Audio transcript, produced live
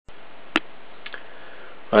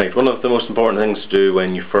Right, one of the most important things to do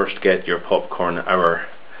when you first get your Popcorn Hour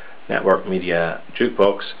network media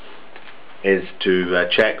jukebox is to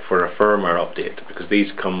check for a firmware update, because these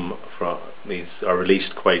are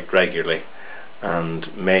released quite regularly and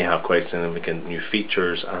may have quite significant new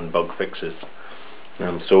features and bug fixes.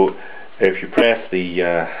 So if you press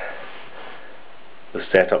the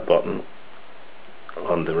setup button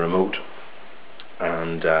on the remote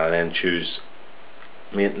and then choose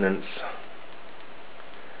maintenance,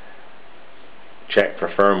 check for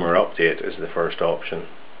firmware update is the first option.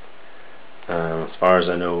 As far as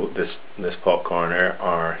I know, this Popcorn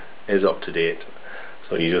Hour is up to date,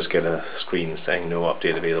 so you just get a screen saying no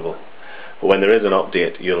update available. But when there is an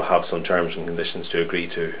update, you'll have some terms and conditions to agree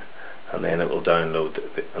to, and then it will download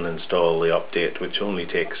and install the update, which only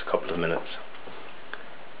takes a couple of minutes.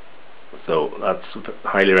 So that's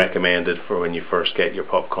highly recommended for when you first get your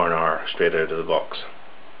Popcorn Hour straight out of the box.